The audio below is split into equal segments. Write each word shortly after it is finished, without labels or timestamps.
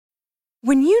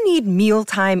When you need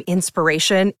mealtime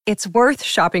inspiration, it's worth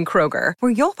shopping Kroger,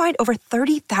 where you'll find over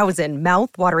 30,000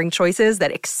 mouth-watering choices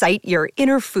that excite your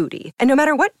inner foodie. And no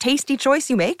matter what tasty choice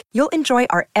you make, you'll enjoy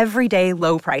our everyday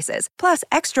low prices, plus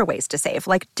extra ways to save,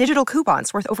 like digital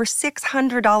coupons worth over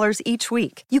 $600 each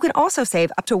week. You can also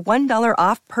save up to $1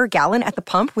 off per gallon at the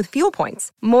pump with fuel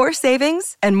points. More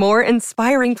savings and more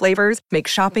inspiring flavors make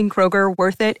shopping Kroger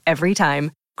worth it every time.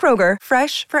 Kroger,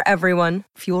 fresh for everyone.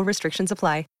 Fuel restrictions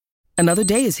apply. Another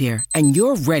day is here, and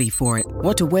you're ready for it.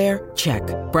 What to wear? Check.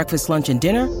 Breakfast, lunch, and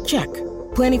dinner? Check.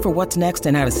 Planning for what's next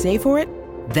and how to save for it?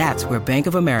 That's where Bank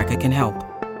of America can help.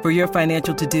 For your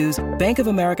financial to-dos, Bank of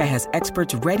America has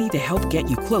experts ready to help get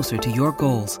you closer to your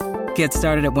goals. Get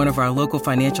started at one of our local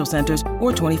financial centers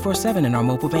or 24/7 in our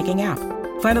mobile banking app.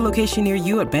 Find a location near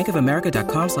you at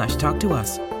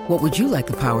bankofamerica.com/talktous. What would you like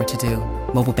the power to do?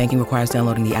 Mobile banking requires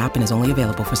downloading the app and is only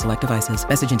available for select devices.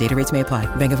 Message and data rates may apply.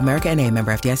 Bank of America N.A.,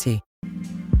 member FDIC.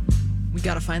 We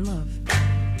gotta find love.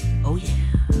 Oh, yeah.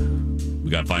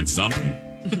 We gotta find something.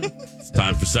 It's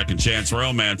time for Second Chance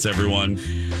Romance, everyone.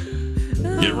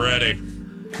 Get ready.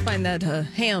 Find that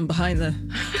ham behind the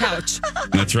couch.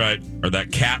 That's right. Or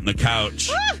that cat in the couch.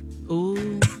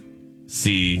 Ooh.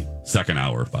 See second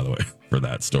hour, by the way, for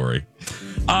that story.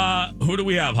 Who do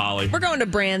we have, Holly? We're going to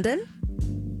Brandon.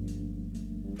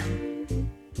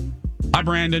 Hi,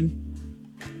 Brandon.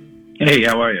 Hey,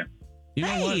 how are you? You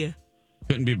know what?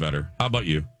 Couldn't be better. How about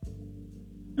you?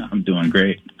 I'm doing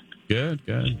great. Good.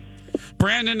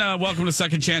 Brandon, welcome to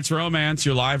Second Chance Romance.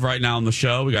 You're live right now on the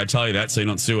show. We got to tell you that so you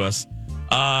don't sue us.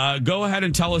 Go ahead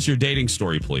and tell us your dating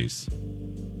story, please.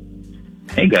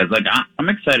 Hey, guys. I'm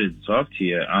excited to talk to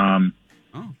you.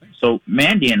 So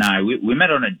Mandy and I, we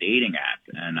met on a dating app,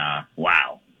 and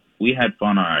wow, we had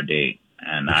fun on our date,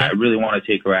 and Okay. I really want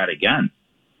to take her out again.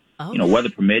 Oh. You know, weather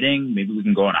permitting, maybe we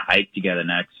can go on a hike together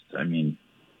next. I mean,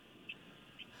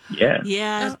 yeah.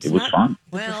 Yeah. It was fun.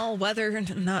 Well, weather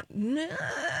not.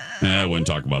 I wouldn't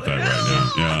talk about that right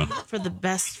now. Yeah. For the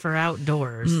best for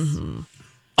outdoors. Mm-hmm.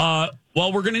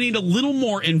 Well, we're going to need a little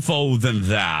more info than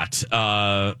that.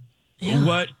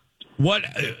 What?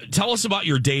 Tell us about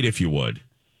your date, if you would.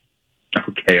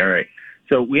 Okay, all right.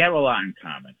 So we have a lot in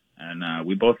common, and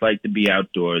we both like to be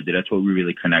outdoors. That's what we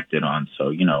really connected on. So,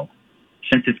 you know,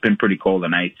 since it's been pretty cold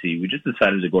and icy, we just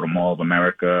decided to go to Mall of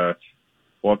America,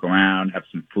 walk around, have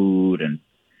some food, and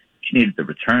she needed to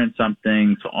return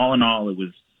something. So all in all, it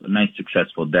was a nice,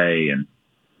 successful day. And,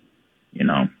 you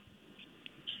know,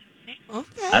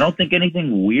 Okay. I don't think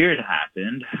anything weird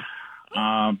happened.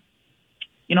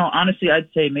 You know, honestly, I'd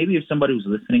say maybe if somebody was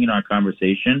listening in our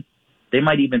conversation, they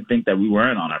might even think that we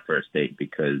weren't on our first date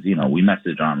because, you know, we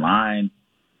messaged online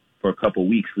for a couple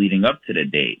weeks leading up to the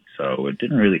date. So it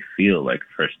didn't really feel like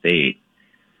a first date.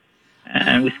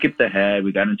 And we skipped ahead.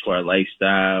 We got into our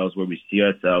lifestyles, where we see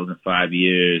ourselves in 5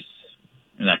 years,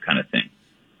 and that kind of thing.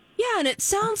 Yeah, and it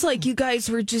sounds like you guys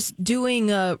were just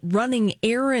doing a running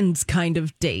errands kind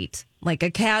of date, like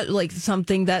a cat, like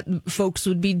something that folks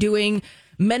would be doing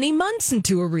many months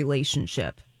into a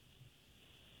relationship.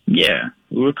 Yeah,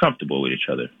 we were comfortable with each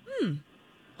other.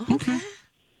 Okay.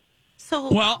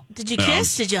 So, Well, did you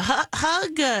kiss? Did you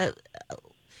hug?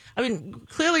 I mean,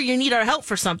 clearly you need our help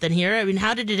for something here. I mean,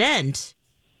 how did it end?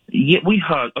 Yeah, we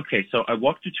hugged. Okay, so I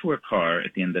walked her to her car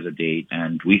at the end of the date,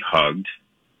 and we hugged.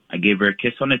 I gave her a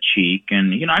kiss on the cheek,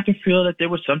 and, you know, I could feel that there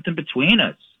was something between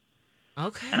us.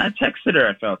 Okay. And I texted her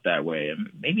I felt that way. And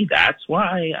maybe that's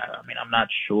why. I mean, I'm not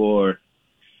sure.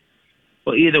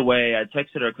 But either way, I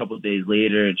texted her a couple of days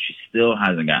later, and she still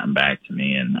hasn't gotten back to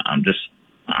me. And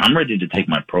I'm ready to take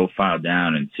my profile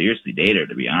down and seriously date her,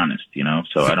 to be honest, you know?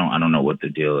 So I don't know what the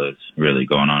deal is really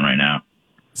going on right now.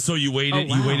 So you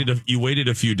waited. Oh, wow. You waited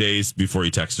a few days before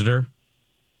you texted her.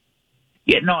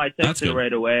 Yeah, no, I That's texted her good.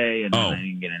 right away, and then I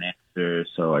didn't get an answer.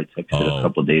 So I texted her a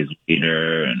couple of days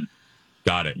later, and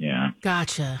Got it. yeah.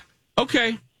 Gotcha.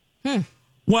 Okay.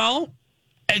 Well,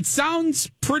 it sounds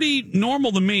pretty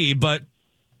normal to me, but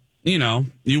you know,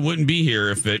 you wouldn't be here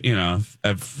if it, you know,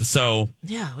 if so.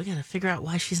 Yeah, we got to figure out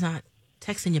why she's not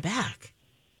texting you back.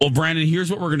 Well, Brandon,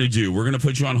 here's what we're going to do. We're going to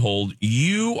put you on hold.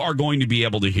 You are going to be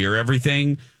able to hear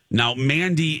everything. Now,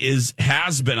 Mandy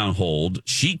has been on hold.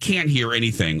 She can't hear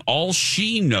anything. All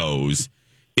she knows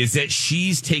is that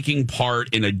she's taking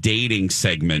part in a dating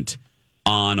segment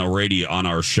on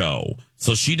our show.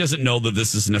 So she doesn't know that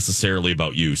this is necessarily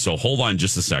about you. So hold on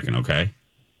just a second, okay?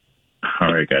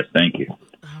 All right, guys. Thank you.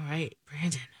 All right,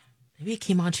 Brandon. Maybe it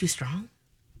came on too strong.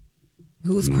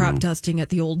 Who was crop dusting at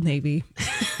the Old Navy?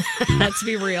 Let's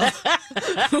be real.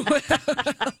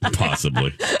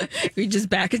 Possibly. We just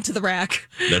back into the rack.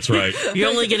 That's right. You're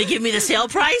only going to give me the sale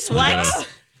price? What?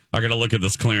 I got to look at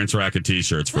this clearance rack of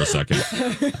T-shirts for a second.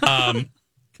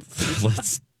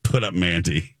 Let's put up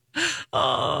Mandy.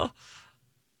 Oh,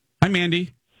 hi,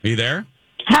 Mandy. Are you there?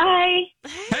 Hi.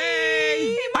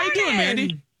 Hey, how you doing,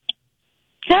 Mandy?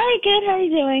 Hi, good. How are you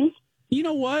doing? You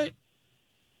know what?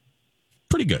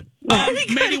 Pretty good.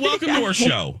 Mandy, welcome to our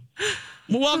show.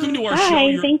 Well, welcome to our show.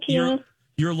 Hi, thank you.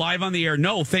 You're live on the air.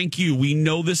 No, thank you. We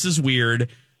know this is weird.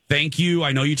 Thank you.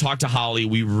 I know you talked to Holly.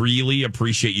 We really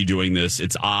appreciate you doing this.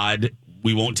 It's odd.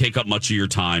 We won't take up much of your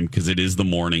time because it is the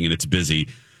morning and it's busy.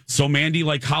 So, Mandy,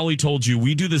 like Holly told you,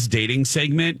 we do this dating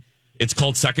segment. It's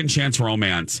called Second Chance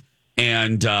Romance.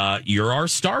 And you're our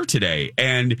star today.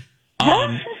 And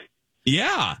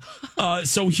yeah.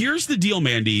 So here's the deal,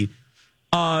 Mandy.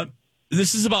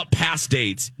 This is about past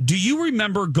dates. Do you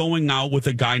remember going out with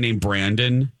a guy named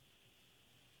Brandon?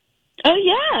 Oh,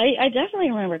 yeah. I definitely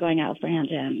remember going out with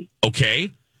Brandon. Okay.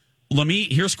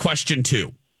 Here's question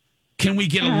 2. Can we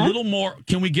get a little more?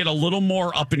 Can we get a little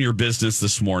more up in your business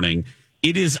this morning?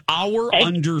 It is our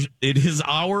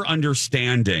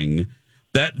understanding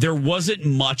that there wasn't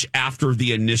much after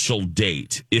the initial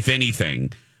date, if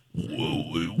anything.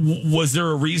 Was there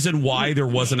a reason why there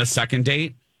wasn't a second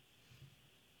date?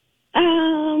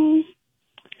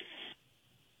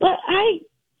 Well, I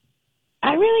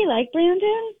really like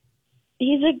Brandon.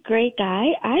 He's a great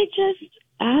guy.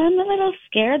 I'm a little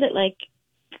scared that like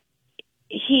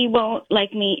he won't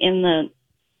like me in the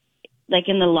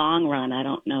long run. I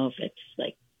don't know if it's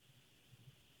like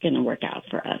going to work out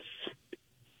for us.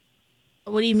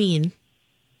 what do you mean?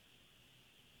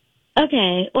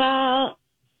 Okay, well,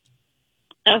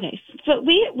 so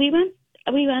we went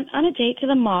on a date to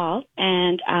the mall,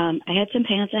 and I had some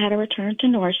pants I had to return to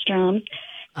Nordstrom's,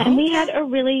 and we had a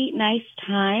really nice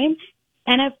time.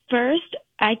 And at first,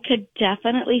 I could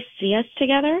definitely see us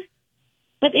together,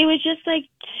 but it was just like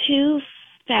too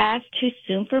fast, too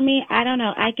soon for me. I don't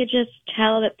know. I could just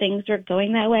tell that things were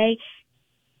going that way.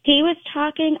 He was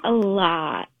talking a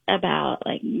lot about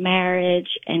like marriage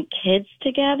and kids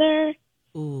together.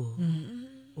 Ooh.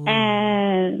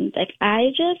 And like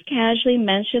I just casually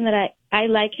mentioned that I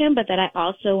like him, but that I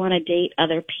also want to date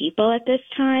other people at this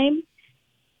time.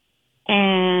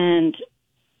 And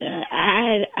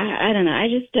I don't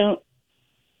know.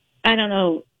 I don't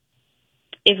know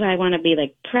if I want to be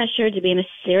like pressured to be in a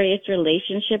serious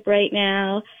relationship right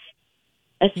now,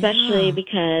 especially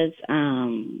because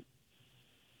I'm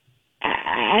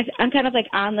kind of like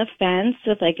on the fence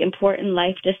with like important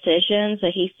life decisions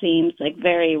that he seems like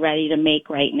very ready to make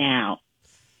right now.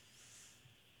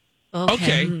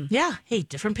 Okay. Yeah. Hey,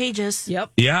 different pages.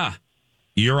 Yep. Yeah.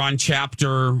 You're on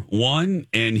chapter 1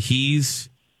 and he's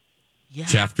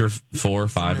chapter 4,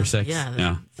 5, or 6.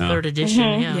 Yeah. Third edition.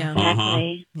 Mm-hmm. Yeah.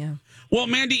 Exactly. Yeah. Well,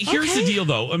 Mandy, here's the deal,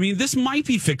 though. I mean, this might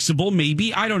be fixable,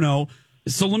 maybe. I don't know.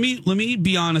 So let me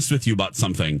be honest with you about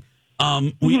something.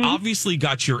 We obviously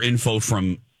got your info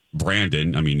from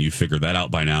Brandon. I mean, you figured that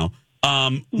out by now.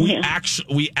 We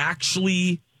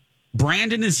actually,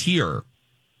 Brandon is here.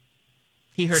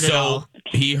 He heard it all.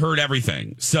 He heard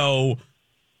everything. So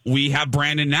we have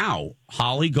Brandon now.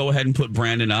 Holly, go ahead and put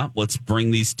Brandon up. Let's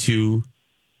bring these two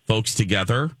folks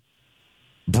together.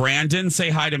 Brandon, say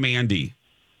hi to Mandy.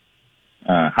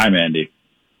 Hi, Mandy.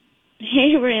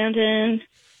 Hey, Brandon.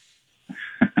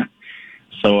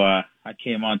 So I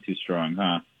came on too strong,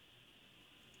 huh?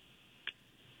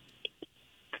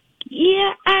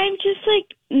 Yeah, I'm just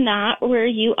like not where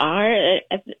you are.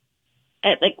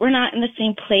 Like we're not in the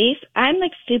same place. I'm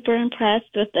like super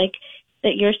impressed with like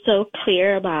that you're so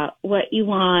clear about what you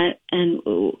want and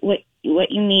what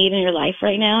you need in your life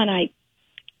right now, and I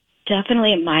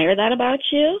definitely admire that about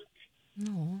you.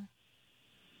 No.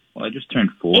 Well, I just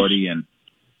turned 40, and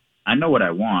I know what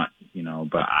I want,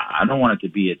 but I don't want it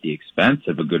to be at the expense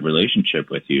of a good relationship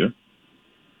with you.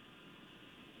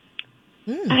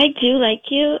 I do like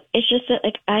you. It's just that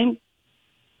like I'm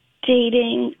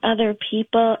dating other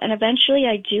people, and eventually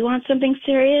I do want something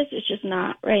serious. It's just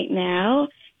not right now.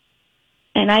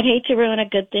 And I'd hate to ruin a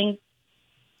good thing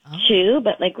too,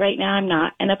 but like right now I'm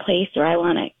not in a place where I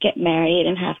want to get married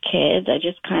and have kids. I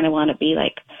just kind of want to be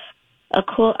like a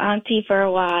cool auntie for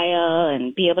a while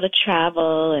and be able to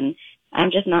travel, and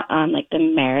I'm just not on like the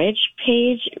marriage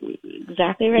page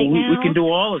exactly right now. We can do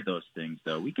all of those things,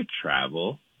 though. We could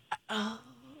travel. I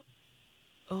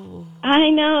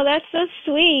know, that's so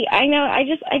sweet. I know. I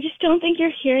just don't think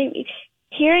you're hearing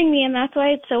me, and that's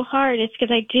why it's so hard. It's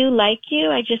because I do like you.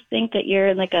 I just think that you're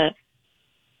in like a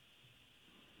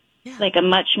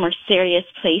much more serious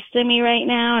place than me right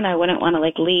now, and I wouldn't want to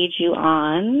like lead you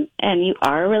on. And you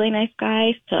are a really nice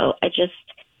guy, so I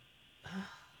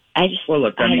well,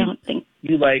 look, I mean, don't think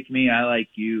you like me. I like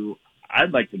you.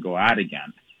 I'd like to go out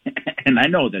again. And I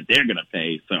know that they're going to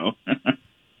pay, so.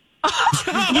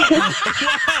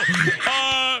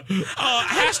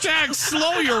 Hashtag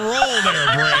slow your roll there,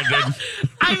 Brandon.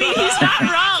 I mean, he's not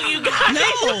wrong, you guys.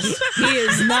 No, he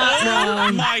is not wrong.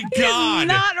 Oh, my God.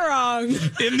 Not wrong.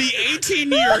 In the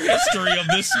 18-year history of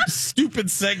this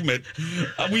stupid segment,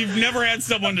 we've never had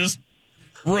someone just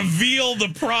reveal the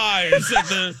prize at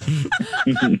the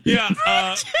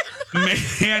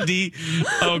Mandy.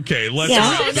 Okay, let's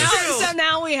So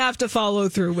now we have to follow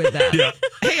through with that. Yeah.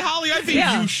 Hey, Holly, I think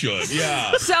you should.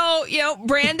 Yeah. So,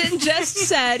 Brandon just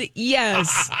said,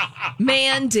 yes,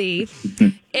 Mandy,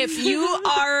 if you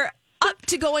are up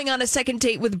to going on a second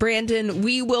date with Brandon,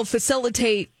 we will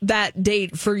facilitate that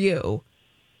date for you.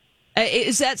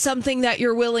 Is that something that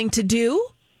you're willing to do?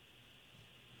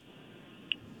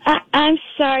 I'm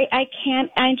sorry, I can't.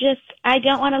 I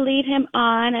don't want to lead him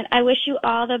on, and I wish you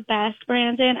all the best,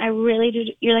 Brandon. I really do.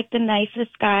 You're like the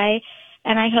nicest guy,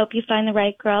 and I hope you find the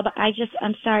right girl, but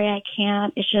I'm sorry, I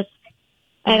can't. It's just,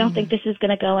 I don't think this is going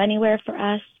to go anywhere for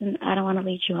us, and I don't want to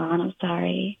lead you on. I'm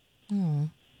sorry.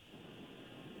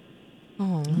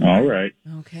 All right.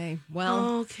 Okay.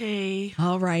 Well. Okay.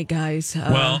 All right, guys.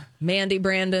 Mandy,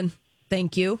 Brandon,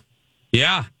 thank you.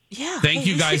 Yeah. Yeah. Thank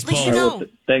you guys both. Well,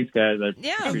 thanks, guys. I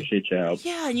appreciate your help.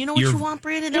 Yeah, and you know what you want,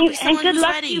 Brandon? There'll be And someone good who's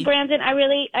luck ready. to you, Brandon. I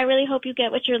really hope you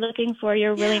get what you're looking for.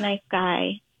 You're a really nice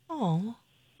guy. Oh.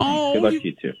 Good luck to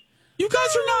you, too. You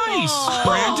guys are nice,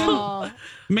 Brandon.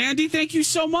 Mandy, thank you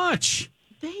so much.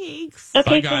 Thanks. Okay,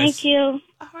 Bye, guys. thank you.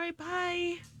 All right,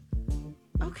 bye.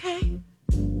 Okay.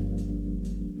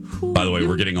 By the way,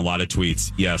 we're getting a lot of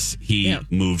tweets. Yes, he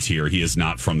moved here. He is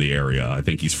not from the area. I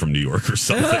think he's from New York or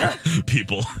something.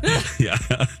 People. Yeah.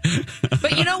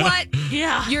 But you know what?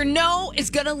 Yeah. Your no is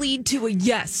going to lead to a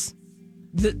yes.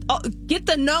 Get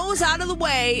the no's out of the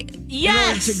way.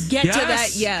 Yes. In order to get to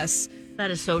that yes.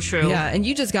 That is so true. Yeah, and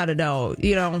you just got to know,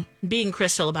 Being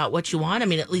crystal about what you want. I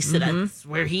mean, at least that's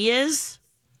where he is.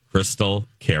 Crystal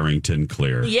Carrington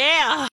Clear. Yeah.